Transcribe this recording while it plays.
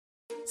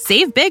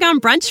Save big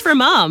on brunch for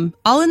mom,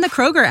 all in the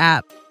Kroger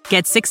app.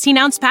 Get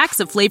 16-ounce packs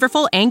of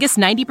flavorful Angus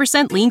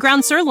 90% lean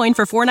ground sirloin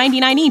for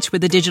 $4.99 each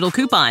with a digital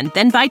coupon.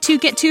 Then buy 2,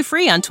 get 2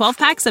 free on 12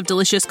 packs of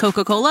delicious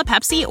Coca-Cola,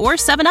 Pepsi, or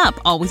 7-Up,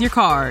 all with your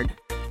card.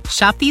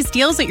 Shop these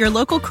deals at your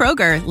local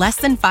Kroger, less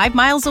than 5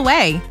 miles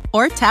away.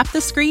 Or tap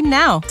the screen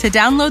now to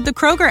download the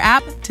Kroger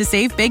app to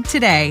save big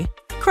today.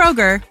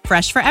 Kroger,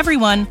 fresh for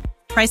everyone.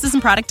 Prices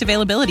and product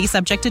availability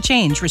subject to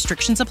change.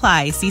 Restrictions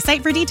apply. See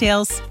site for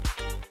details.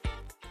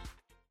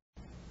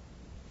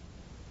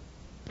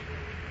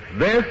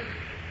 This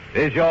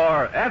is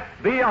your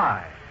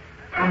FBI.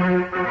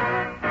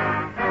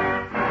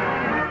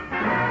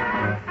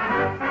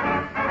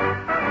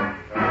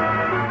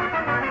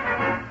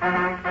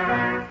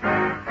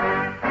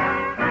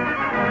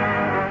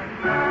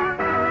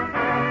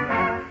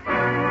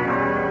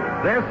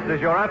 This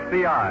is your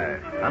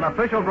FBI, an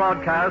official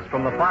broadcast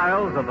from the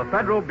files of the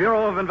Federal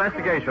Bureau of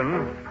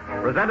Investigation,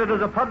 presented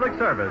as a public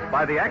service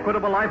by the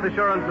Equitable Life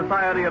Assurance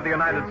Society of the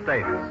United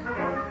States.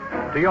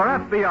 To your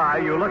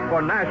FBI, you look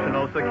for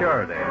national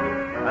security,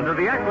 and to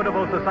the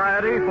Equitable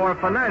Society for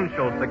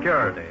financial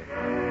security.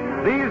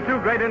 These two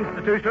great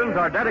institutions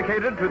are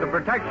dedicated to the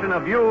protection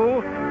of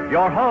you,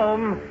 your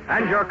home,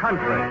 and your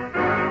country.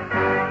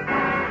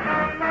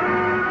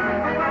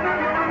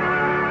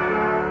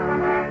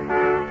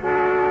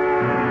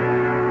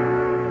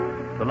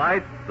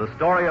 Tonight, the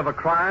story of a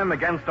crime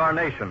against our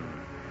nation,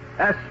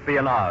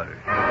 espionage.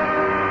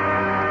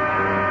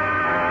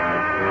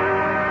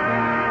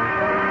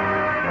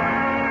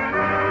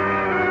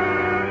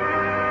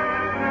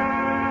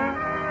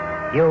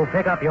 You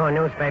pick up your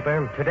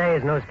newspaper,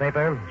 today's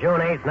newspaper, June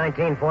 8,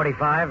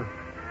 1945,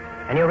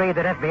 and you read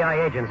that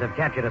FBI agents have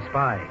captured a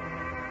spy.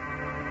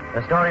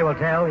 The story will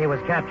tell he was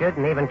captured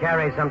and even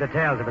carries some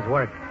details of his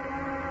work.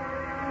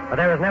 But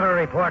there is never a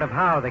report of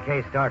how the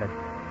case started,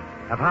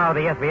 of how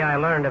the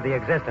FBI learned of the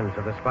existence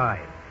of the spy.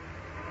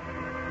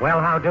 Well,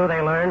 how do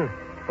they learn?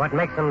 What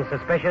makes them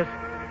suspicious?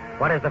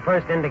 What is the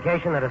first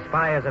indication that a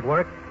spy is at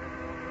work?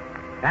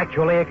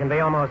 Actually, it can be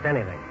almost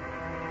anything.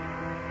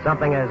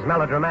 Something as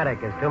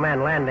melodramatic as 2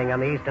 men landing on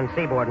the eastern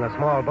seaboard in a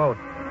small boat.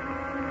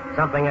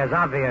 Something as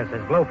obvious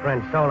as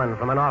blueprints stolen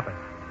from an office.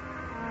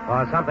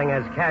 Or something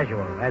as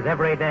casual, as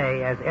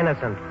everyday, as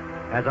innocent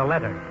as a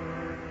letter.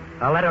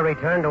 A letter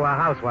returned to a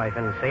housewife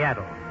in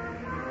Seattle.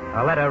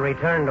 A letter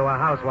returned to a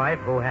housewife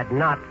who had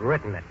not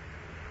written it.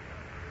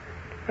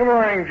 Good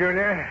morning,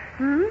 Junior.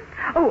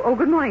 Oh,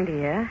 good morning,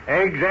 dear.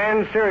 Eggs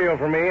and cereal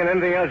for me and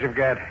anything else you've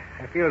got.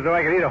 I feel as though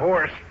I could eat a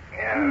horse.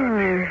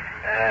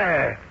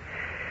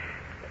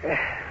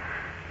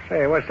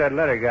 Say, what's that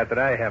letter got that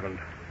I haven't?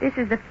 This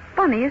is the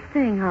funniest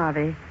thing,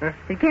 Harvey. Huh?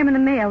 It came in the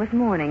mail this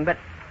morning, but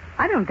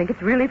I don't think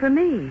it's really for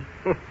me.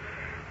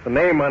 The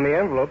name on the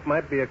envelope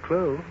might be a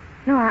clue.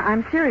 No,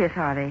 I'm serious,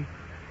 Harvey.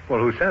 Well,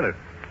 who sent it?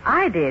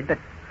 I did, but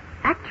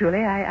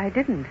actually I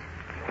didn't.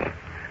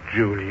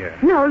 Julia.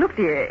 No, look,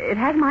 dear, it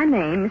has my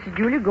name, Mrs.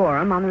 Julia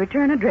Gorham, on the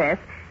return address,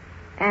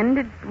 and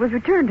it was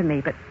returned to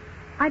me, but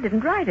I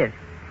didn't write it.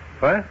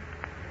 What?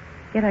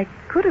 Yet I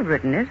could have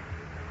written it.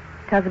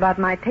 It tells about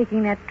my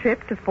taking that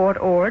trip to Fort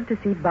Ord to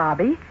see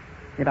Bobby,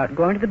 and about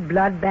going to the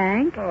blood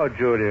bank. Oh,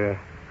 Julia.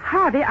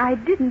 Harvey, I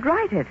didn't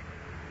write it.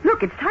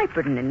 Look, it's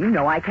typewritten, and you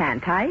know I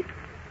can't type.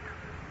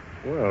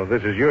 Well,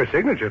 this is your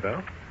signature,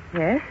 though.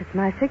 Yes, it's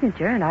my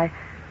signature, and I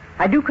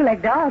do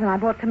collect dolls, and I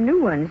bought some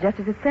new ones, just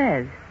as it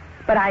says.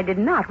 But I did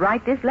not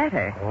write this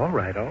letter. All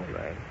right.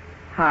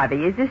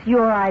 Harvey, is this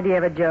your idea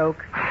of a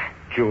joke?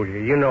 Julia,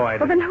 you know I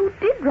Well, didn't... then who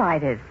did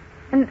write it?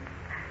 And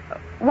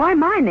why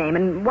my name,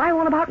 and why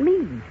all about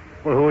me?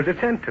 Well, who was it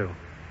sent to?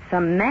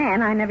 Some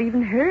man I never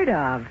even heard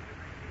of.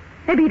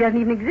 Maybe he doesn't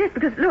even exist,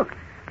 because, look,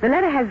 the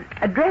letter has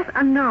address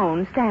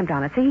unknown stamped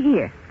on it. See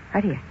here,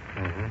 right here.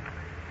 Mm-hmm.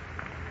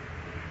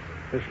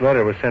 This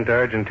letter was sent to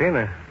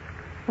Argentina.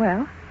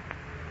 Well?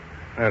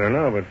 I don't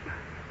know, but...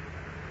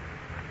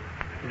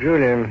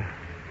 Julia,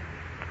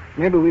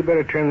 maybe we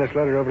better turn this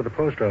letter over to the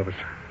post office.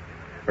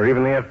 Or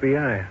even the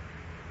FBI.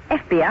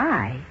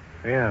 FBI?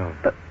 Yeah.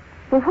 But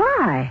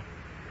why?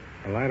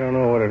 Well, I don't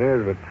know what it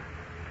is, but...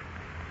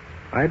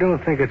 I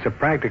don't think it's a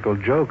practical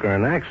joke or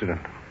an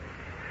accident.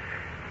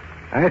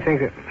 I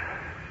think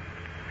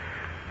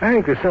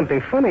there's something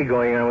funny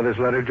going on with this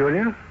letter,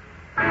 Julia.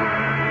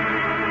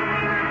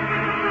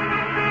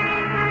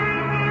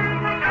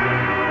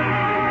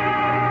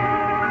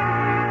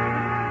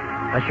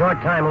 A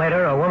short time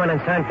later, a woman in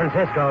San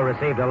Francisco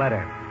received a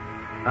letter.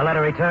 A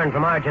letter returned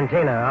from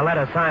Argentina, a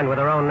letter signed with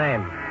her own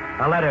name.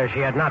 A letter she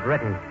had not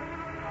written.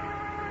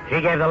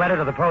 She gave the letter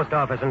to the post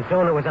office, and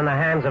soon it was in the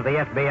hands of the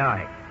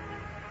FBI.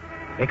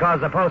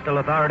 Because the postal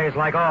authorities,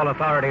 like all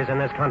authorities in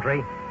this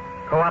country,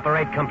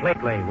 cooperate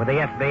completely with the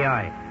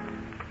FBI.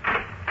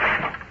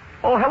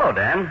 Oh, hello,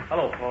 Dan.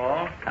 Hello,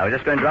 Paul. I was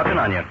just going to drop in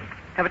on you.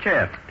 Have a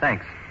chair.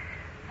 Thanks.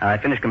 I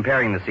finished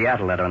comparing the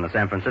Seattle letter and the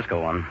San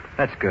Francisco one.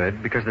 That's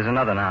good, because there's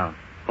another now.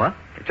 What?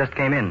 It just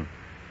came in.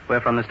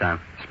 Where from this time?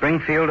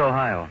 Springfield,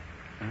 Ohio.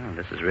 Oh,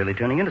 this is really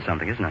turning into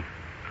something, isn't it?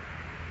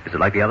 Is it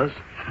like the others?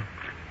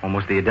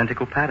 Almost the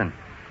identical pattern.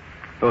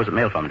 Where was it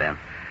mailed from, Dan?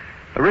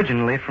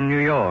 Originally from New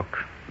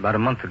York, about a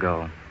month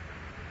ago.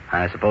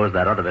 I suppose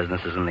that other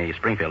business is in the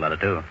Springfield letter,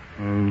 too.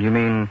 You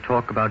mean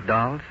talk about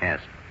dolls? Yes.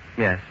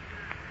 Yes.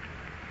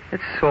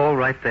 It's all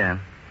right there.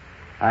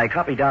 I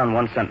copied down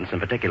one sentence in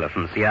particular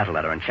from the Seattle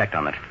letter and checked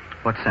on it.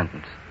 What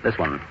sentence? This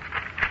one.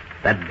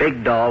 That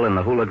big doll in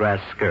the hula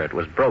grass skirt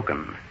was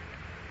broken,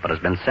 but has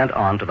been sent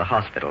on to the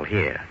hospital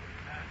here.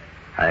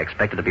 I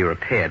expect it to be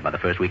repaired by the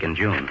first week in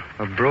June.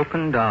 A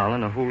broken doll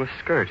in a hula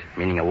skirt.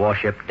 Meaning a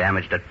warship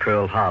damaged at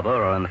Pearl Harbor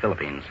or in the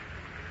Philippines.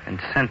 And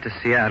sent to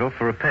Seattle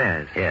for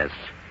repairs. Yes.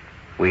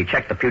 We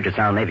checked the Puget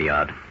Sound Navy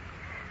Yard.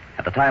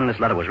 At the time this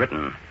letter was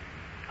written,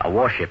 a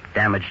warship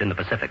damaged in the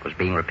Pacific was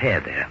being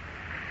repaired there.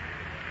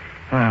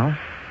 Well,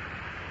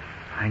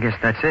 I guess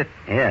that's it.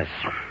 Yes.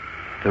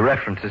 The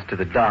references to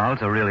the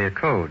dolls are really a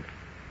code.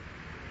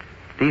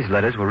 These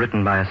letters were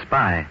written by a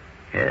spy.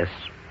 Yes.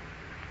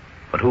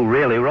 But who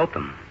really wrote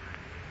them?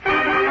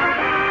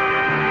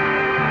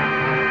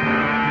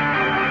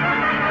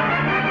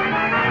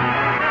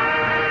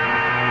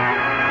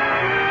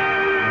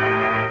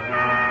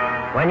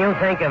 When you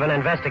think of an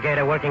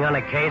investigator working on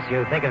a case,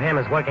 you think of him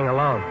as working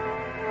alone.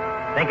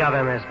 Think of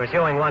him as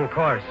pursuing one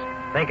course.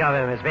 Think of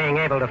him as being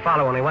able to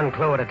follow only one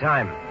clue at a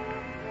time.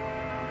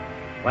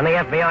 When the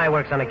FBI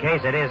works on a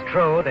case, it is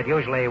true that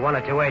usually one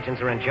or two agents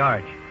are in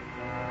charge.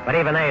 But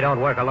even they don't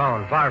work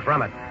alone, far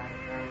from it.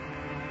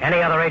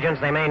 Any other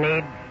agents they may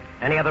need,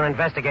 any other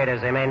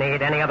investigators they may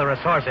need, any other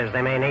resources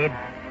they may need,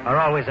 are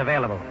always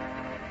available.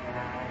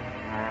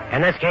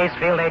 In this case,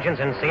 field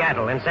agents in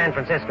Seattle, in San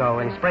Francisco,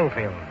 in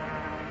Springfield,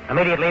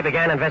 immediately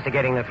began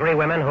investigating the three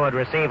women who had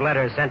received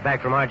letters sent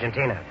back from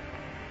Argentina.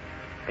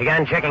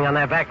 Began checking on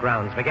their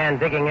backgrounds, began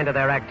digging into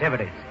their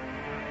activities.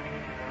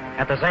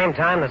 At the same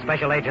time, the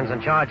special agents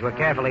in charge were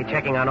carefully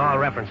checking on all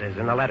references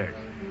in the letters.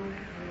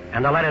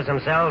 And the letters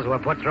themselves were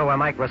put through a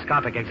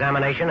microscopic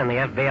examination in the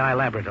FBI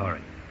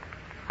laboratory.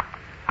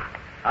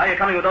 How are you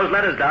coming with those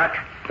letters, Doc?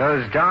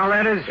 Those doll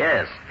letters?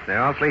 Yes.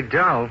 They're awfully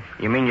dull.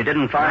 You mean you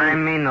didn't I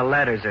find... mean the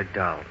letters are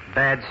dull.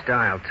 Bad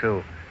style,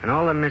 too. And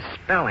all the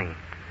misspelling.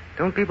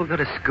 Don't people go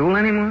to school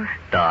anymore?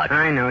 Doc.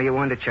 I know. You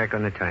wanted to check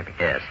on the typing.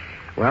 Yes.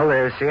 Well,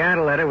 the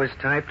Seattle letter was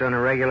typed on a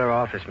regular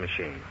office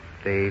machine.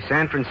 The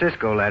San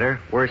Francisco letter,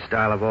 worst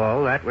style of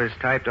all, that was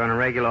typed on a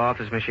regular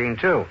office machine,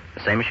 too.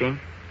 The same machine?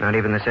 Not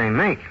even the same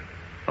make.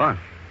 What?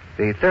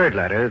 The third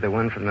letter, the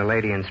one from the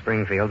lady in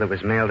Springfield that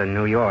was mailed in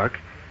New York,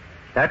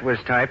 that was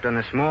typed on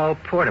a small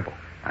portable.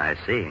 I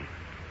see.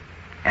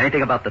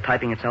 Anything about the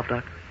typing itself,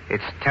 Doc?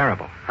 It's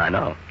terrible. I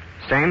know.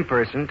 Same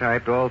person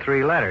typed all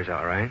three letters,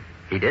 all right.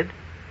 He did?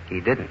 He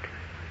didn't.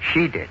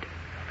 She did.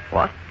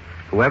 What?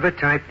 Whoever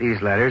typed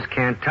these letters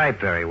can't type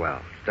very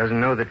well. Doesn't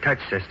know the touch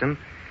system.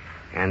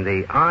 And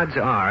the odds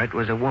are it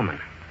was a woman.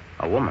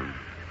 A woman?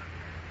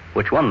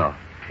 Which one, though?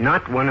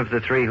 Not one of the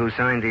three who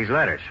signed these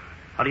letters.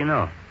 How do you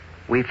know?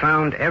 We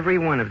found every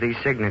one of these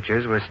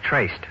signatures was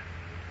traced.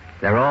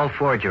 They're all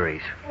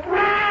forgeries.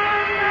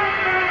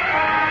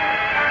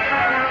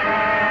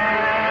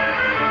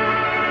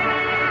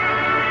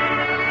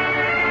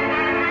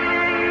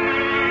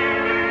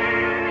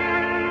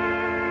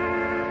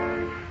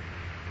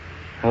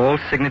 All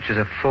signatures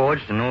are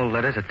forged and all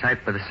letters are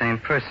typed by the same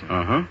person.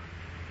 Mm-hmm.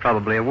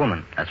 Probably a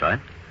woman. That's right.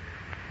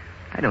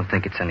 I don't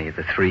think it's any of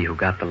the three who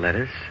got the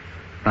letters.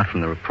 Not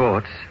from the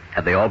reports.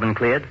 Have they all been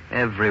cleared?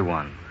 Every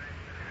one.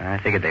 I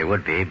figured they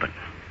would be, but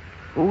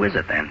who is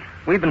it then?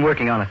 We've been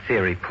working on a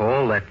theory,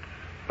 Paul, that...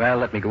 Well,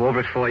 let me go over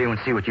it for you and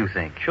see what you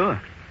think.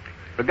 Sure.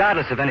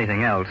 Regardless of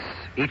anything else,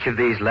 each of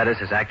these letters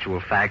has actual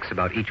facts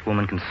about each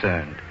woman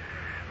concerned.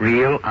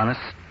 Real,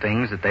 honest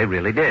things that they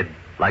really did.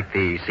 Like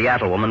the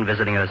Seattle woman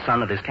visiting her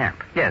son at his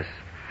camp. Yes.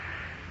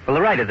 Well,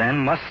 the writer, then,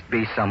 must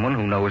be someone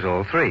who knows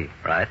all three.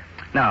 Right.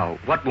 Now,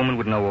 what woman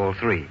would know all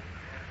three?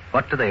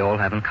 What do they all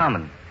have in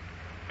common?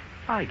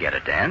 I get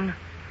it, Dan.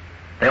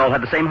 They all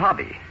have the same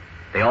hobby.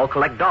 They all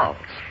collect dolls.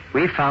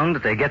 We found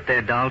that they get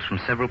their dolls from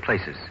several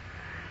places.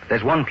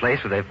 There's one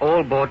place where they've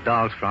all bought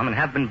dolls from and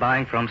have been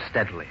buying from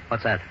steadily.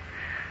 What's that?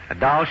 A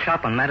doll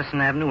shop on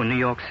Madison Avenue in New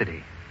York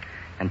City.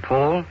 And,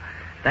 Paul,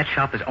 that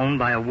shop is owned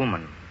by a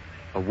woman.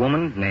 A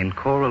woman named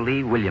Cora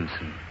Lee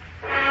Williamson.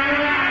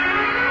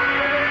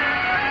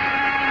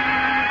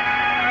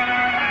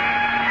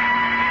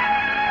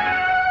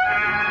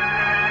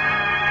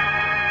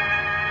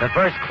 The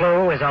first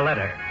clue is a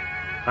letter.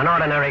 An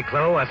ordinary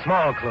clue, a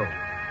small clue.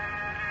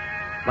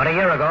 But a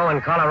year ago in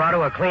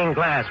Colorado, a clean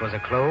glass was a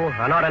clue,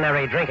 an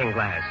ordinary drinking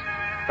glass.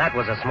 That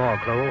was a small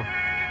clue.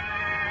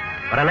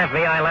 But an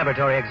FBI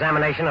laboratory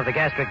examination of the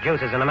gastric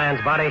juices in a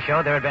man's body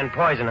showed there had been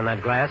poison in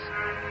that glass.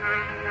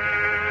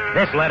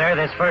 This letter,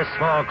 this first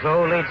small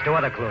clue, leads to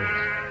other clues.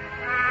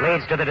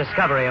 Leads to the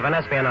discovery of an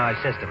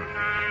espionage system.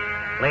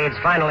 Leads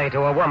finally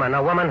to a woman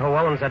who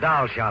owns a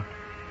doll shop.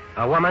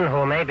 A woman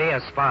who may be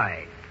a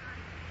spy.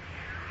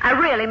 I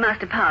really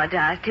must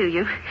apologize to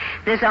you.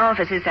 This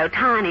office is so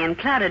tiny and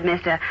cluttered,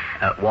 Mr.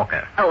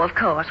 Walker. Oh, of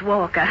course,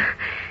 Walker.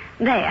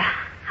 There.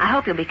 I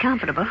hope you'll be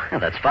comfortable. Well,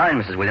 that's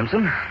fine, Mrs.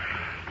 Williamson.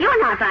 You're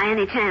not by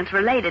any chance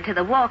related to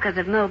the Walkers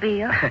of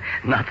Mobile?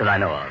 Not that I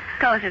know of. Of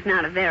course, it's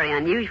not a very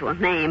unusual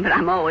name, but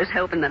I'm always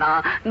hoping that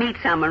I'll meet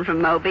someone from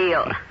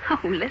Mobile. Oh,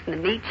 listen to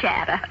me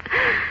chatter.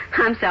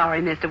 I'm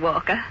sorry, Mr.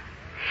 Walker.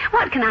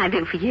 What can I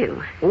do for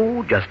you?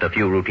 Oh, just a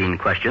few routine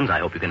questions I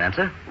hope you can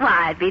answer.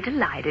 Why, I'd be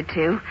delighted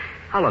to.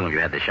 How long have you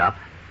had this shop?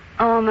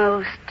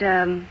 Almost,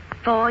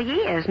 4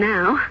 years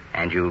now.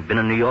 And you've been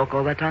in New York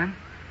all that time?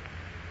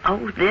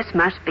 Oh, this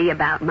must be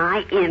about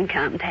my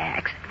income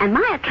tax. And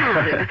my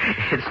accountant...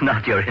 It's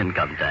not your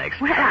income tax.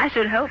 Well, I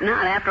should hope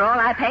not. After all,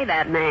 I pay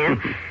that man.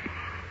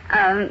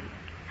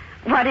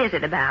 What is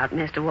it about,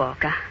 Mr.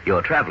 Walker?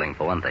 You're traveling,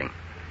 for one thing.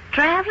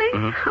 Traveling?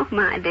 Mm-hmm. Oh,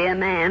 my dear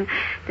man.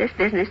 This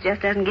business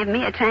just doesn't give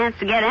me a chance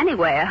to get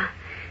anywhere.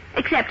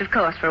 Except, of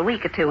course, for a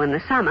week or two in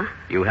the summer.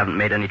 You haven't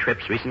made any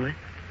trips recently?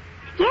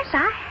 Yes,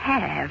 I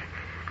have.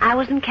 I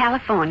was in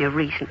California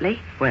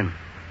recently. When?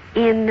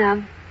 In,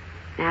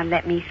 now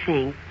let me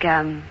think,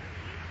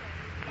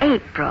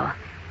 April.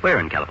 Where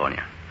in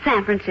California?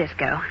 San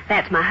Francisco.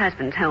 That's my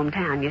husband's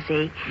hometown, you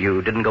see.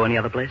 You didn't go any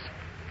other place?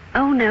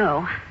 Oh,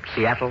 no.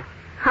 Seattle?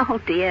 Oh,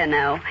 dear,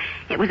 no.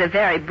 It was a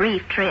very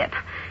brief trip.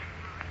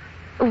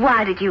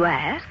 Why did you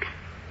ask?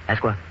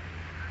 Ask what?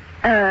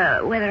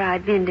 Whether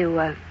I'd been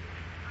to,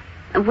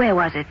 where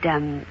was it?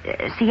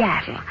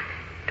 Seattle.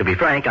 To be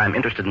frank, I'm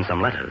interested in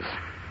some letters.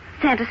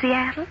 Sent to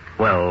Seattle?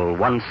 Well,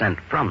 one sent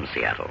from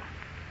Seattle.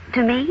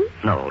 To me?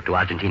 No, to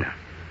Argentina.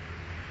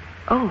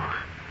 Oh.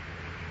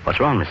 What's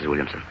wrong, Mrs.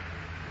 Williamson?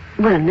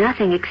 Well,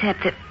 nothing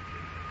except that...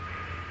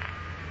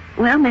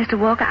 Well, Mr.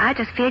 Walker, I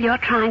just feel you're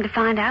trying to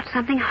find out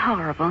something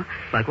horrible.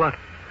 Like what?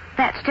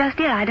 That's just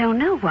it. I don't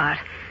know what.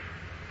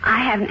 I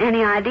haven't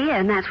any idea,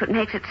 and that's what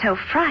makes it so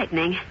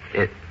frightening.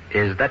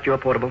 Is that your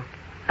portable?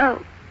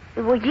 Oh,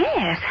 well,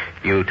 yes.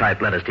 You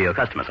type letters to your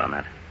customers on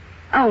that?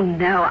 Oh,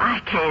 no, I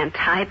can't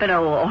type at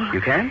all.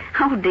 You can?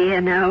 Oh, dear,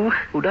 no.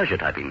 Who does your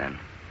typing, then?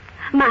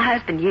 My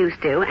husband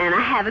used to, and I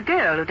have a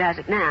girl who does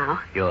it now.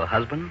 Your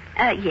husband?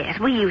 Yes,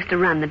 we used to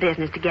run the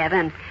business together,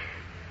 and...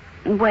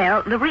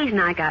 Well, the reason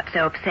I got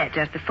so upset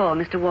just before,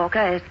 Mr.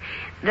 Walker, is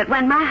that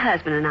when my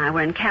husband and I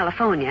were in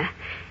California,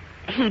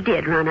 he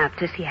did run up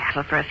to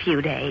Seattle for a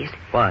few days.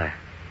 Why?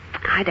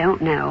 I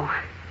don't know.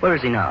 Where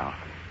is he now?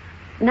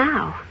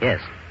 Now?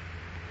 Yes.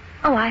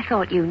 Oh, I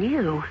thought you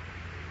knew.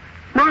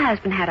 My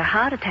husband had a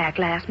heart attack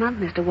last month,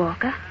 Mr.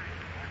 Walker.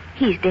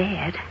 He's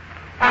dead.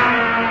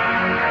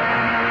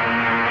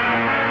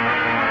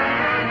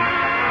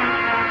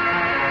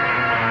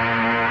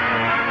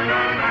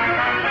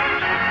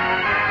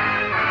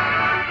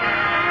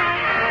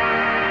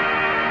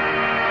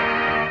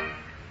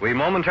 We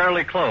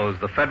momentarily close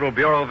the Federal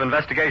Bureau of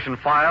Investigation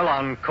file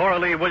on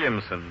Coralie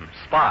Williamson,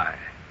 spy.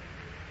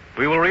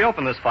 We will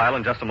reopen this file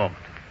in just a moment.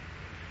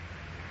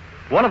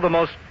 One of the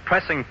most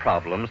pressing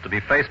problems to be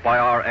faced by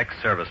our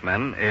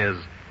ex-servicemen is,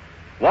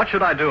 what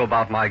should I do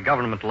about my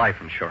government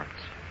life insurance?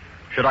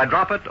 Should I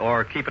drop it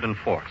or keep it in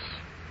force?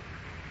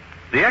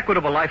 The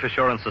Equitable Life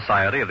Assurance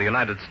Society of the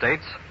United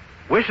States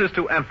wishes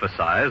to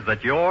emphasize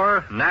that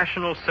your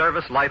National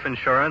Service Life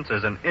Insurance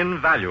is an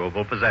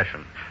invaluable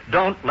possession.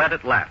 Don't let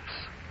it lapse.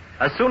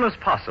 As soon as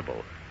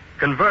possible,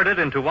 convert it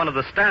into one of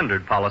the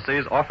standard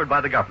policies offered by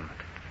the government.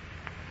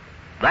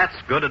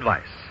 That's good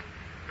advice.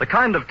 The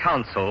kind of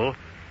counsel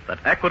that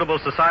Equitable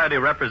Society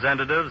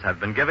representatives have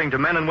been giving to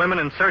men and women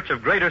in search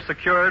of greater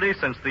security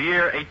since the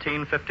year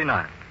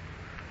 1859.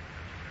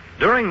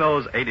 During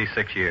those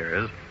 86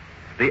 years,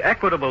 the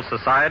Equitable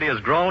Society has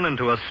grown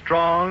into a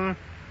strong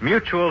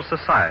mutual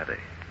society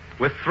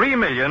with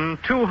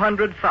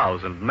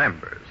 3,200,000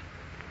 members.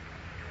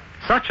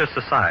 Such a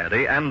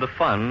society and the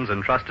funds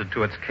entrusted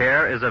to its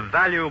care is a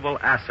valuable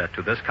asset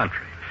to this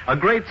country, a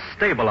great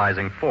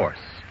stabilizing force.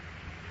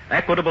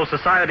 Equitable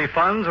Society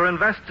funds are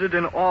invested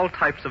in all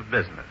types of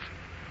business,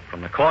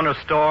 from the corner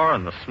store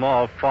and the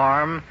small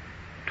farm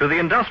to the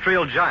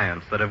industrial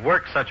giants that have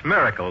worked such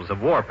miracles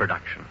of war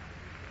production.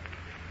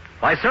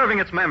 By serving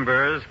its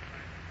members,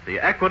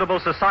 the Equitable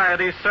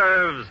Society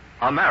serves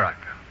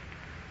America.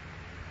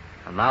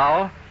 And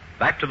now,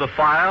 back to the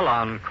file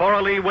on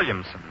Coralie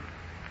Williamson,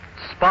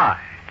 spy.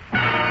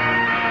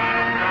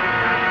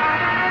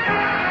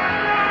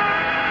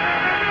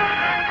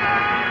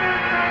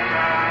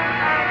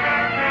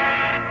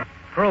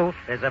 Proof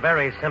is a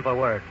very simple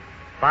word.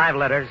 5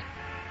 letters,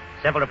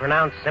 simple to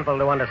pronounce, simple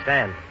to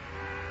understand.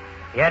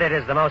 Yet it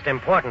is the most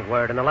important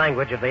word in the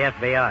language of the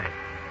FBI.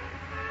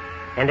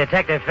 In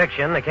detective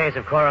fiction, the case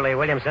of Coralie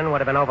Williamson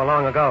would have been over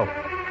long ago.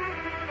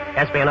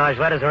 Espionage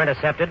letters are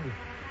intercepted.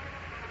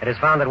 It is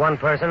found that one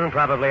person,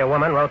 probably a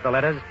woman, wrote the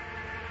letters.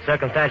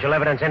 Circumstantial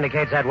evidence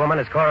indicates that woman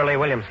is Coralie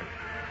Williamson.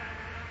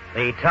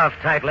 The tough,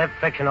 tight-lipped,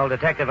 fictional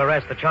detective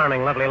arrests the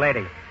charming, lovely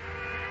lady.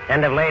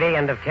 End of lady,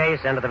 end of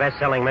case, end of the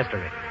best-selling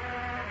mystery.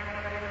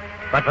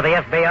 But for the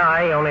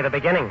FBI, only the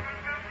beginning.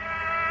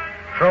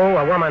 True,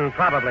 a woman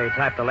probably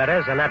typed the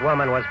letters, and that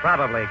woman was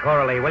probably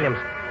Coralie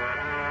Williamson.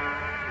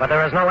 But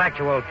there is no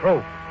actual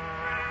proof,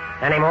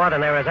 any more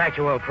than there is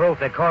actual proof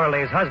that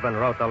Coralie's husband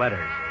wrote the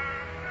letters.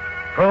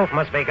 Proof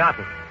must be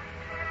gotten.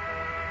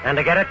 And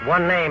to get it,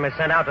 one name is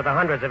sent out to the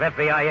hundreds of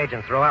FBI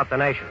agents throughout the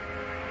nation.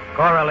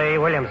 Coralie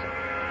Williamson.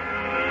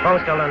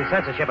 Postal and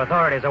censorship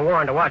authorities are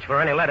warned to watch for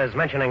any letters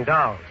mentioning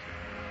dolls.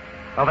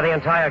 Over the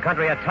entire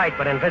country, a tight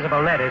but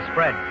invisible net is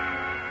spread.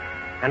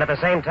 And at the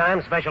same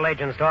time, special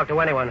agents talk to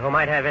anyone who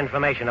might have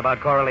information about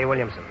Coralie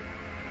Williamson.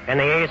 In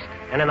the East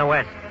and in the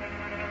West.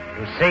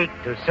 To seek,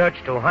 to search,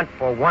 to hunt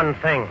for one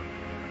thing.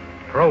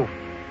 Proof.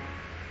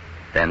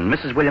 Then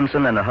Mrs.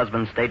 Williamson and her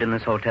husband stayed in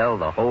this hotel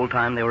the whole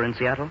time they were in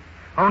Seattle?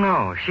 Oh,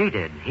 no, she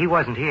did. He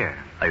wasn't here.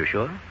 Are you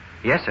sure?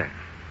 Yes, sir.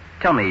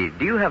 Tell me,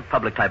 do you have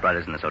public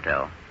typewriters in this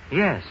hotel?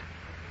 Yes.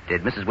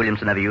 Did Mrs.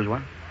 Williamson ever use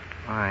one?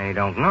 I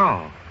don't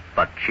know.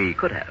 But she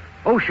could have.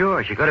 Oh,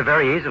 sure. She could have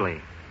very easily.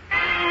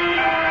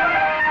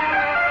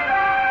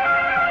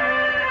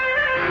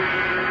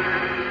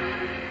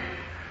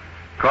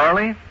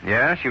 Coralie?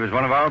 Yeah, she was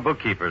one of our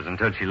bookkeepers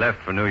until she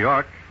left for New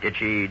York. Did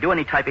she do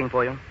any typing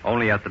for you?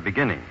 Only at the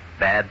beginning.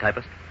 Bad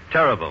typist?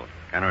 Terrible.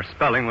 And her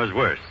spelling was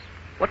worse.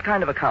 What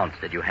kind of accounts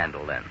did you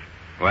handle then?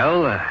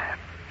 Well,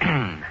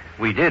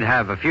 we did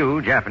have a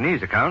few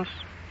Japanese accounts.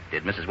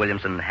 Did Mrs.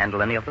 Williamson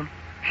handle any of them?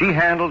 She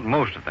handled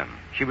most of them.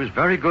 She was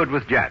very good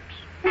with Japs.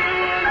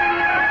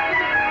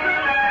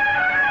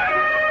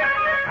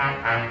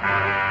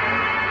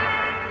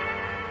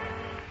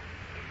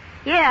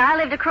 Yeah, I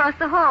lived across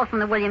the hall from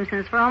the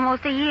Williamsons for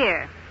almost a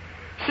year.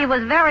 She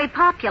was very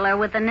popular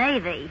with the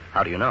Navy.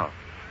 How do you know?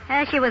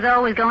 She was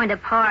always going to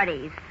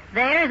parties.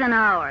 Theirs and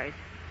ours.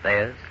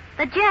 Theirs?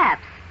 The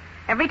Japs.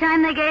 Every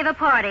time they gave a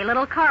party,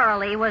 little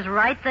Coralie was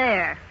right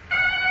there.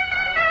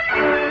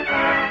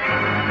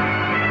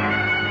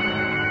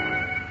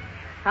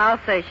 I'll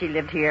say she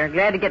lived here.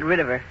 Glad to get rid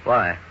of her.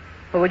 Why?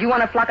 But would you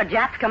want a flock of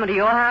Japs coming to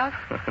your house?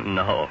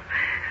 No.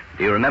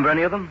 Do you remember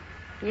any of them?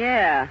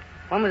 Yeah.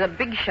 One was a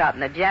big shot in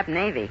the Jap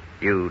Navy.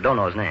 You don't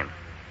know his name?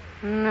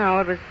 No,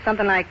 it was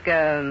something like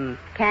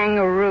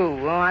Kangaroo.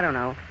 Oh, I don't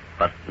know.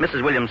 But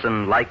Mrs.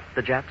 Williamson liked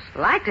the Japs?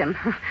 Liked him.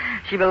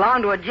 She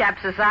belonged to a Jap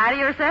society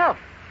herself.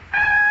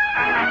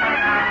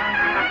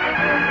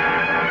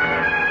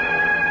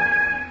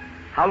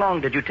 How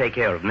long did you take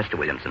care of Mr.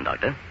 Williamson,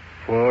 Doctor?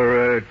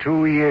 For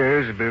 2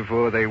 years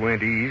before they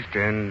went east,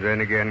 and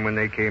then again when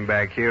they came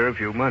back here a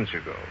few months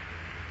ago.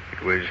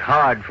 It was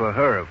hard for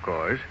her, of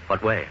course.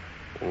 What way?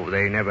 Oh,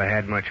 they never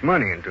had much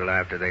money until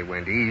after they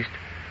went east.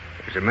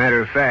 As a matter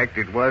of fact,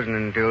 it wasn't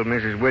until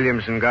Mrs.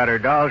 Williamson got her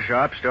doll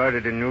shop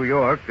started in New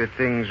York that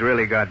things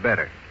really got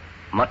better.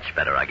 Much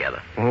better, I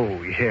gather.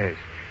 Oh, yes.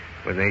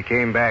 When they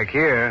came back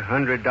here,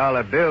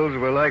 $100 bills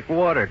were like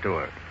water to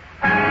her.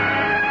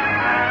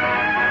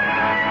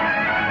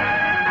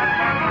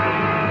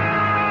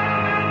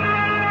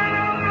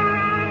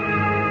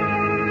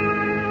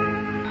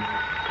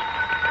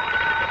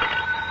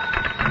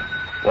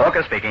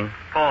 Walker speaking.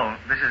 Paul,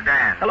 this is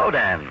Dan. Hello,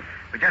 Dan.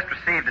 We just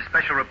received a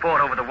special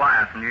report over the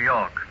wire from New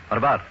York. What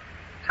about?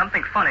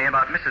 Something funny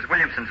about Mrs.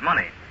 Williamson's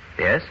money.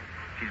 Yes?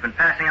 She's been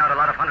passing out a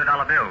lot of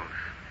 $100 bills.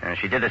 And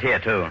she did it here,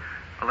 too.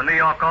 Well, the New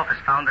York office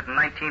found that in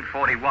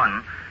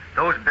 1941,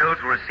 those bills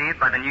were received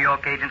by the New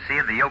York agency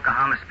of the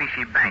Yokohama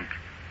Specie Bank,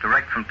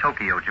 direct from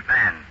Tokyo,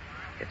 Japan.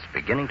 It's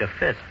beginning to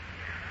fit.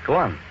 Go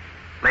on.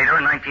 Later,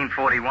 in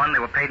 1941, they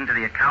were paid into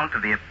the account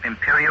of the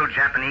Imperial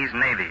Japanese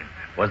Navy.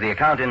 Was the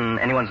account in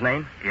anyone's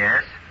name?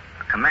 Yes,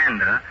 a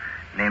commander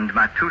named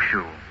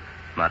Matushu.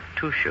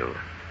 Matushu.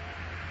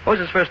 What was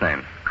his first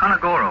name?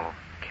 Kanagoro.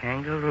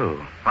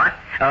 Kangaroo. What?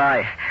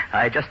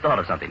 I just thought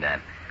of something,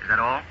 Dan. Is that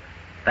all?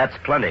 That's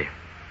plenty.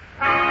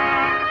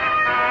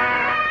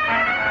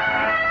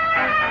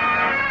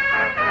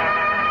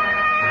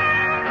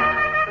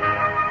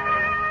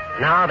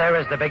 Now there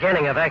is the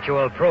beginning of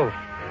actual proof.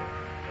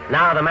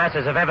 Now the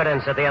masses of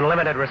evidence that the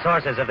unlimited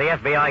resources of the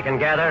FBI can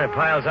gather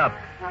piles up.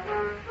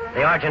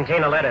 The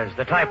Argentina letters,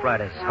 the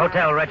typewriters,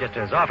 hotel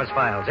registers, office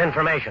files,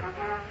 information.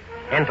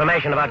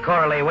 Information about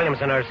Coralie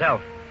Williamson herself.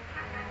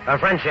 Her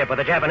friendship with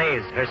the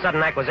Japanese, her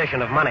sudden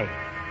acquisition of money,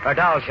 her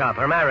doll shop,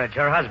 her marriage,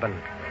 her husband.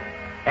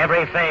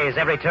 Every phase,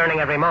 every turning,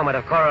 every moment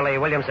of Coralie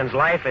Williamson's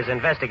life is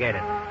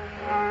investigated.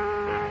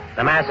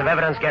 The mass of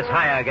evidence gets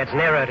higher, gets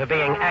nearer to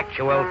being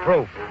actual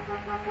proof.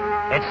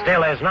 It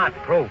still is not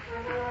proof,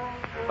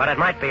 but it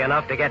might be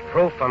enough to get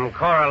proof from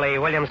Coralie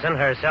Williamson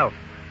herself.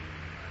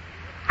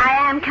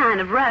 I am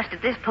kind of rushed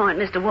at this point,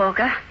 Mr.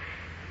 Walker.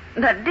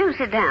 But do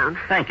sit down.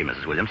 Thank you,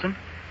 Mrs. Williamson.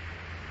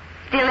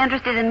 Still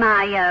interested in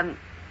my,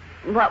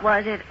 what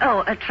was it?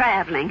 Oh,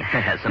 traveling.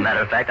 As a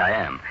matter of fact, I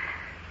am.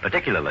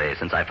 Particularly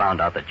since I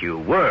found out that you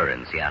were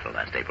in Seattle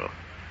last April.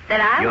 That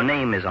I? Your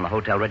name is on the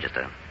hotel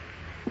register.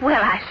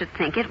 Well, I should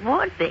think it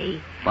would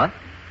be. What?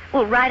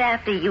 Well, right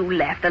after you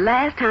left, the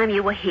last time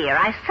you were here,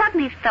 I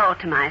suddenly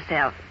thought to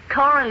myself,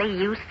 Coralie,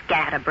 you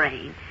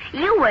scatterbrain.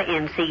 You were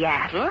in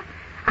Seattle.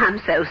 I'm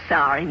so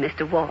sorry,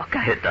 Mr. Walker.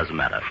 It doesn't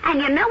matter.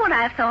 And you know what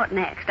I thought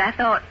next? I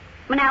thought,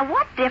 well, now,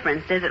 what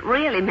difference does it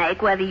really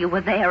make whether you were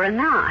there or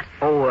not?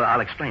 Oh,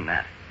 I'll explain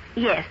that.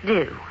 Yes,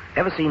 do.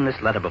 Ever seen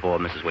this letter before,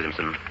 Mrs.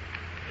 Williamson?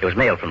 It was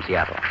mailed from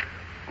Seattle.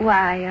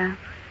 Why,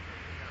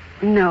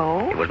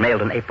 no. It was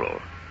mailed in April.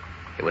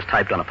 It was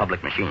typed on a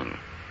public machine.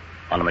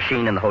 On a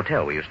machine in the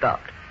hotel where you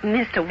stopped.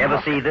 Mr. Walker.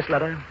 Ever see this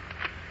letter?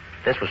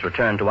 This was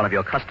returned to one of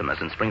your customers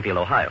in Springfield,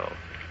 Ohio.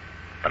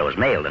 But it was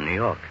mailed in New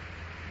York.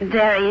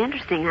 Very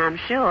interesting, I'm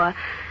sure.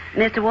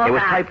 Mr. Walker... It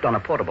was typed on a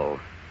portable.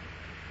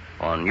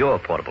 On your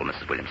portable,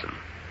 Mrs. Williamson.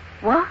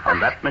 What? On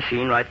that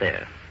machine right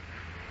there.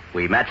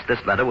 We matched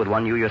this letter with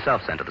one you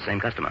yourself sent to the same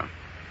customer.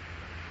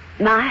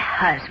 My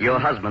husband? Your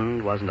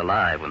husband wasn't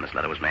alive when this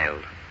letter was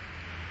mailed.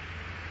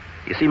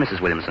 You see, Mrs.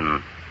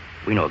 Williamson,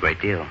 we know a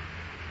great deal.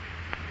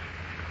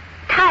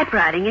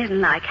 Typewriting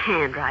isn't like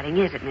handwriting,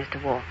 is it,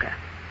 Mr. Walker?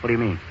 What do you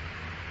mean?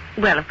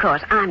 Well, of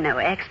course, I'm no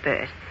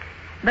expert.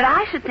 But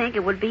I should think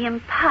it would be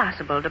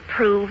impossible to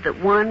prove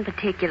that one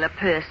particular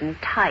person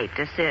typed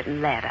a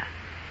certain letter.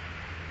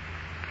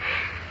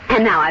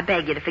 And now I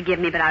beg you to forgive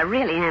me, but I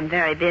really am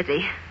very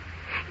busy.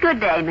 Good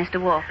day, Mr.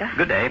 Walker.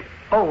 Good day.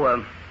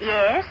 Oh,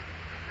 Yes?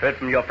 heard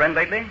from your friend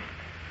lately?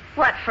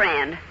 What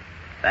friend?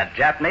 That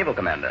Jap naval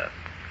commander,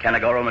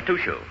 Kanagoro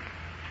Matushu.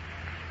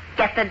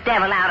 Get the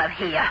devil out of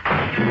here.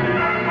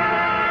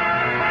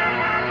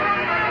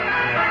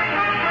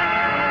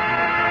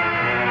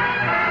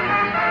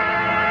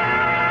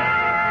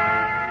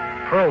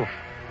 Proof.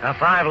 A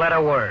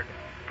 5-letter word.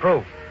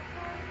 Proof.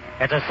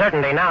 It's a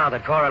certainty now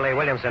that Coralie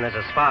Williamson is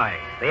a spy.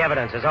 The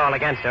evidence is all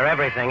against her.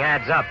 Everything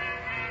adds up.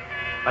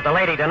 But the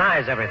lady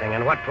denies everything,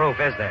 and what proof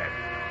is there?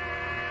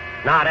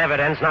 Not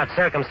evidence, not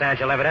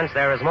circumstantial evidence.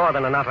 There is more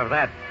than enough of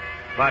that.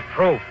 But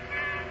proof.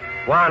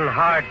 One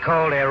hard,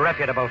 cold,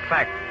 irrefutable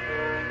fact.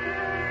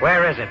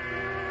 Where is it?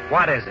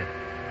 What is it?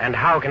 And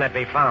how can it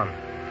be found?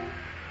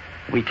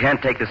 We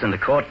can't take this into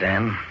court,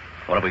 Dan.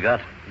 What have we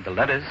got? The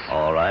letters.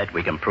 All right,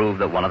 we can prove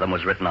that one of them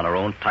was written on her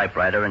own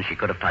typewriter and she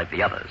could have typed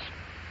the others.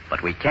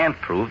 But we can't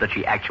prove that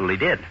she actually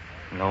did.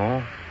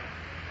 No.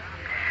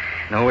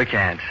 No, we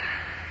can't.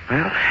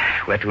 Well,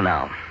 where to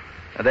now?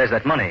 There's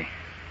that money.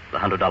 The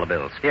 $100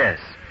 bills. Yes.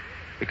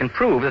 We can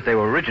prove that they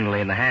were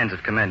originally in the hands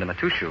of Commander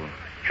Matushu.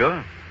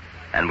 Sure.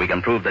 And we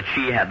can prove that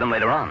she had them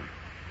later on.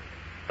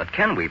 But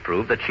can we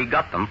prove that she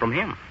got them from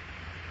him?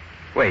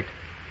 Wait.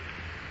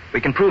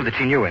 We can prove that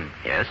she knew him.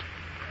 Yes.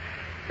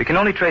 We can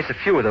only trace a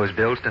few of those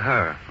bills to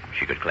her.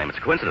 She could claim it's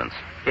a coincidence.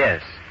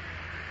 Yes.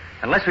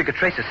 Unless we could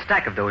trace a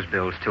stack of those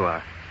bills to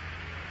her.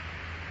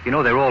 You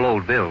know, they're all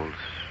old bills.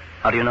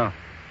 How do you know?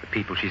 The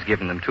people she's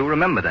given them to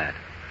remember that.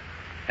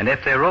 And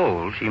if they're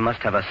old... She must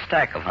have a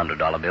stack of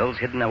 $100 bills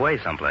hidden away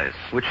someplace.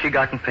 Which she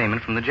got in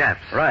payment from the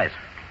Japs. Right.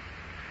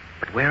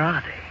 But where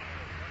are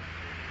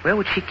they? Where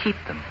would she keep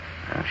them?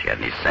 Well, if she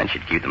had any sense,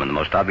 she'd keep them in the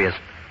most obvious...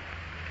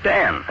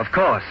 Dan. Of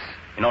course.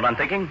 You know what I'm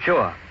thinking?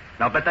 Sure.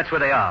 Now, bet that's where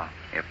they are.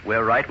 If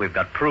we're right, we've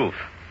got proof.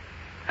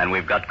 And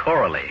we've got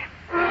Coralie.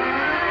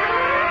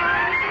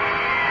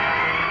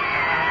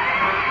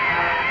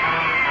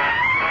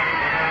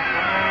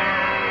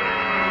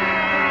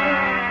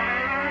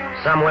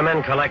 Some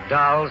women collect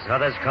dolls,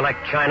 others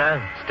collect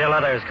china, still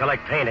others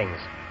collect paintings.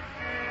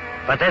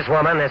 But this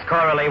woman, this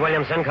Coralie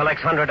Williamson,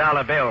 collects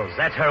 $100 bills.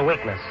 That's her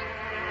weakness.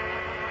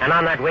 And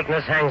on that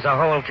weakness hangs a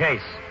whole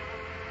case.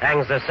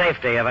 Hangs the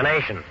safety of a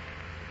nation.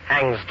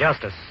 Hangs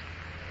justice.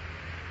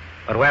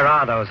 But where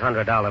are those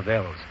 $100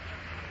 bills?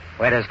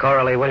 Where does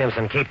Coralie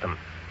Williamson keep them?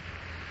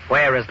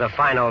 Where is the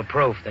final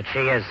proof that she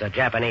is a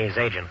Japanese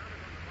agent?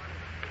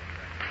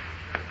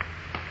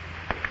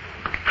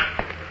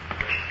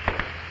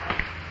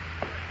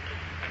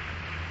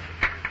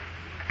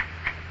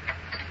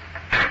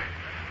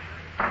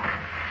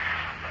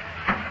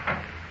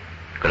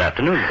 Good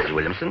afternoon, Mrs.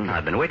 Williamson.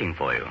 I've been waiting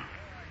for you.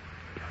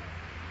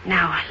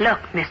 Now, look,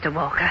 Mr.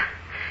 Walker.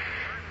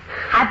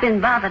 I've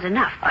been bothered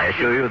enough. I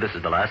assure you this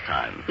is the last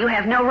time. You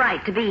have no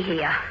right to be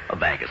here. A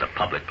bank is a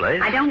public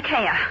place. I don't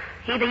care.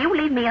 Either you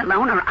leave me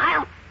alone or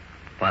I'll...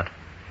 What?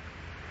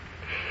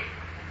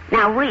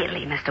 Now,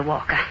 really, Mr.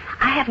 Walker,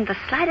 I haven't the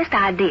slightest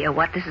idea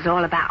what this is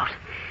all about.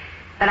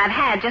 But I've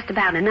had just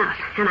about enough,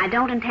 and I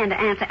don't intend to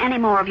answer any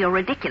more of your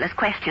ridiculous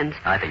questions.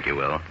 I think you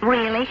will.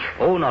 Really?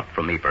 Oh, not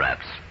from me,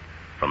 perhaps.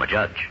 From a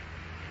judge.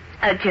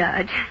 A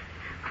judge?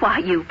 Why,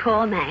 you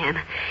poor man.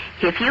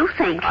 If you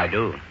think... I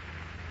do.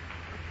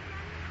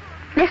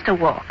 Mr.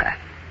 Walker,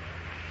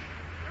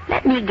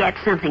 let me get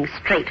something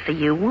straight for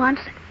you once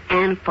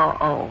and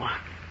for all.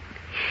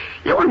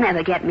 You'll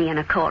never get me in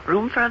a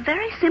courtroom for a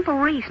very simple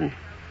reason.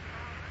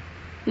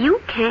 You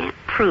can't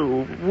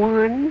prove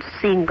one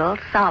single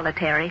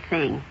solitary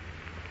thing.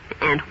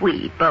 And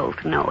we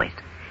both know it.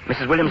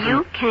 Mrs. Williamson...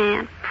 You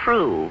can't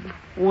prove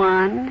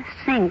one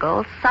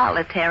single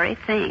solitary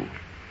thing.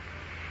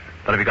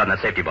 What have you got in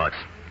that safety box?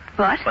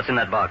 What? What's in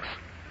that box?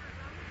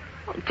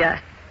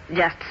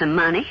 Just some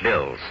money.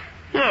 Bills.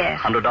 Yes.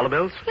 $100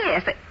 bills?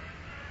 Yes.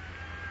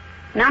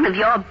 None of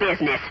your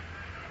business.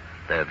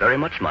 They're very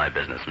much my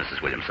business,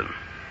 Mrs. Williamson.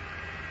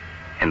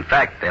 In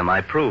fact, they're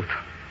my proof.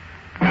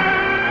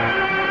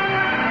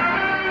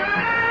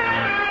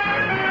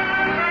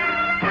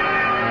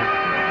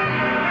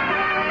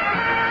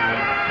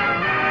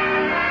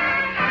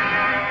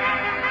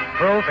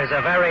 Proof is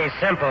a very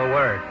simple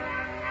word,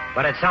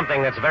 but it's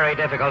something that's very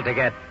difficult to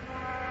get.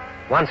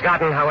 Once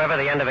gotten, however,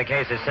 the end of a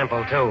case is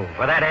simple, too.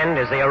 For that end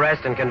is the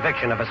arrest and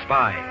conviction of a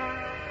spy.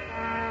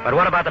 But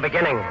what about the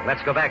beginning?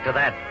 Let's go back to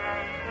that.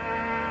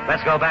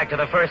 Let's go back to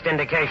the first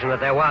indication that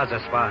there was a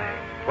spy.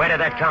 Where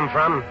did that come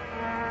from?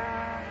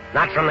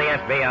 Not from the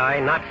FBI,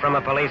 not from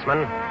a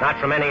policeman, not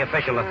from any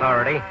official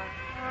authority,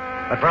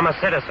 but from a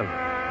citizen.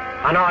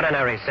 An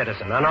ordinary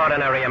citizen, an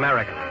ordinary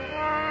American.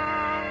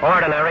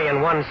 Ordinary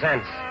in one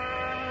sense.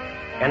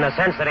 In the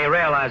sense that he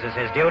realizes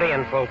his duty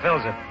and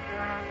fulfills it.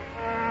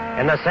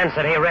 In the sense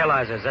that he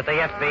realizes that the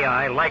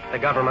FBI, like the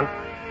government,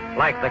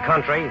 like the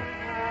country,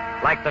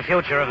 like the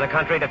future of the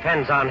country,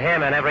 depends on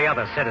him and every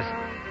other citizen.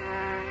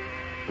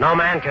 No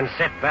man can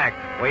sit back.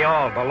 We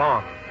all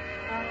belong.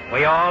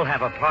 We all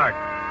have a part.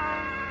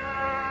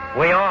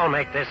 We all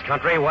make this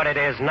country what it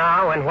is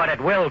now and what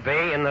it will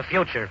be in the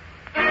future.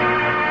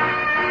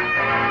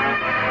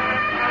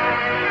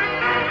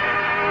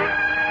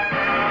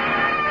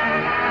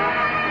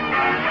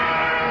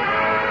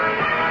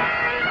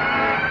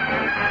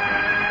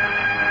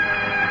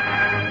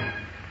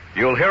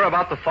 You'll hear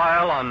about the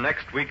file on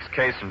next week's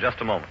case in just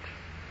a moment.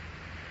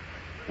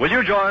 Will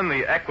you join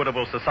the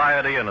Equitable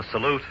Society in a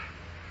salute?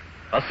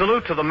 A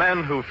salute to the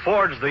men who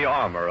forged the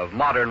armor of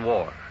modern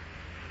war,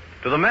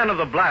 to the men of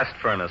the blast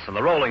furnace and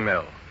the rolling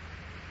mill,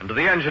 and to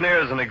the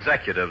engineers and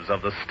executives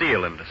of the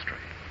steel industry.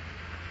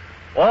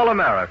 All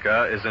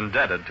America is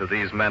indebted to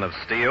these men of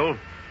steel.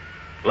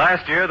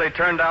 Last year, they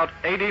turned out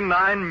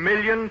 89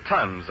 million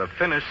tons of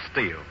finished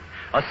steel,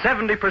 a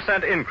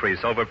 70%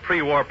 increase over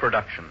pre-war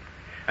production.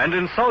 And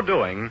in so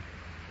doing,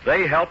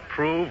 they helped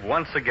prove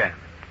once again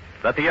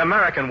that the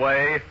American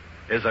way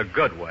is a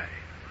good way,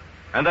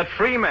 and that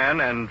free men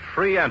and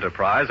free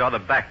enterprise are the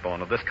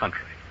backbone of this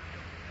country.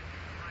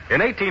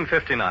 In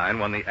 1859,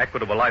 when the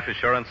Equitable Life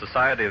Assurance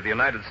Society of the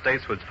United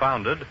States was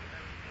founded,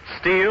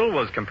 steel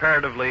was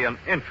comparatively an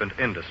infant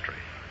industry.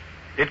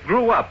 It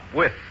grew up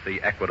with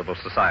the Equitable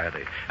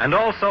Society, and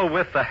also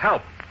with the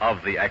help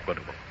of the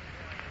Equitable.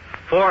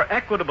 For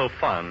Equitable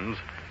funds,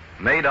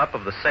 made up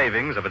of the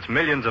savings of its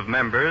millions of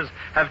members,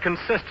 have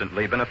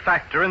consistently been a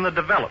factor in the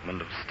development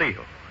of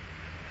steel.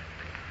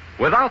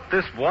 Without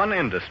this one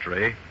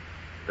industry,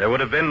 there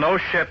would have been no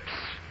ships,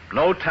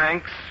 no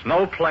tanks,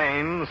 no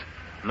planes,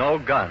 no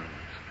guns.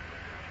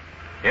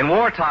 In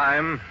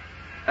wartime,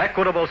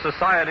 Equitable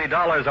Society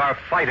dollars are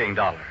fighting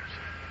dollars.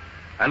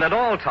 And at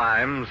all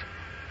times,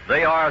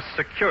 they are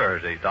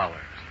security dollars.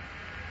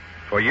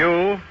 For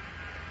you,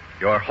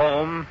 your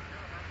home,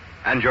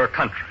 and your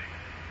country.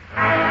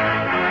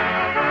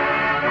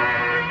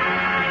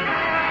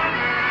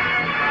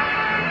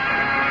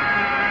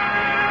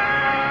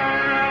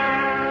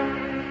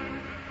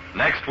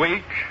 Next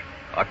week,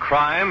 a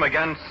crime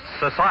against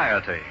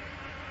society.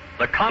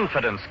 The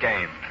confidence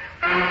game.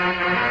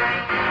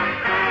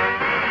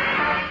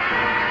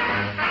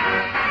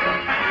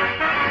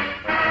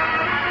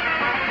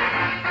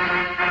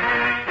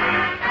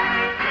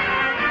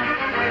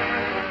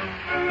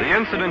 The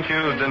incidents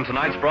used in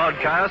tonight's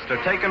broadcast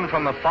are taken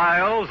from the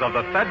files of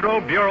the Federal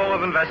Bureau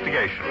of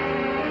Investigation.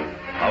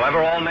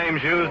 However, all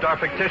names used are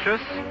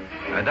fictitious,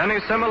 and any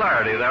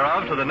similarity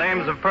thereof to the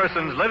names of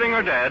persons living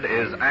or dead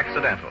is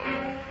accidental.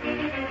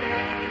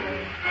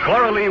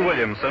 Cora Lee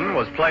Williamson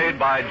was played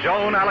by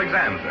Joan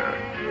Alexander.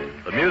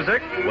 The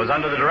music was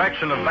under the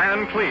direction of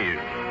Van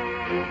Cleve.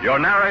 Your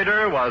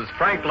narrator was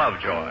Frank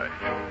Lovejoy.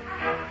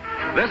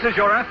 This Is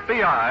Your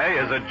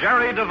FBI is a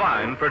Jerry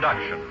Devine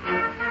production.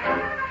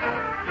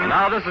 And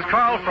now this is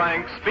Carl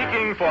Frank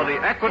speaking for the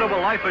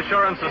Equitable Life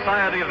Assurance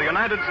Society of the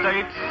United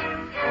States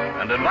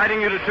and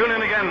inviting you to tune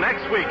in again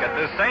next week at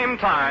this same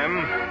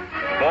time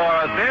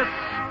for This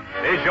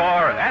Is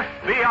Your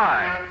FBI.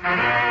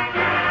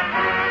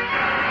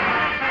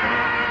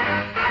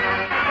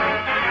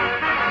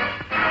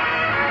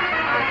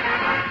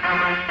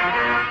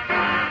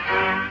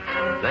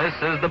 This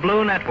is the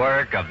Blue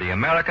Network of the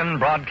American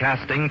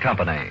Broadcasting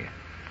Company.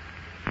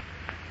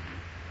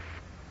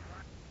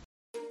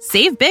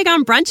 Save big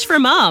on brunch for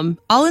mom,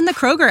 all in the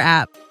Kroger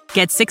app.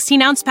 Get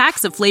 16-ounce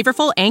packs of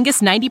flavorful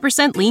Angus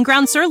 90% lean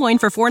ground sirloin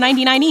for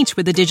 $4.99 each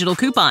with a digital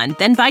coupon.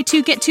 Then buy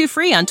 2, get 2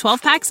 free on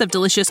 12 packs of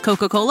delicious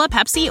Coca-Cola,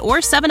 Pepsi, or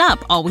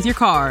 7-Up, all with your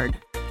card.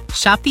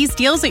 Shop these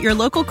deals at your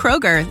local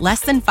Kroger,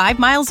 less than 5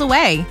 miles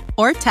away.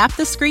 Or tap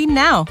the screen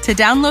now to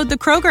download the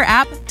Kroger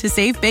app to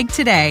save big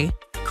today.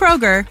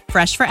 Kroger,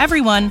 fresh for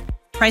everyone.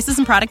 Prices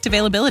and product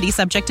availability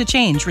subject to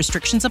change.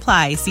 Restrictions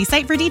apply. See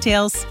site for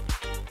details.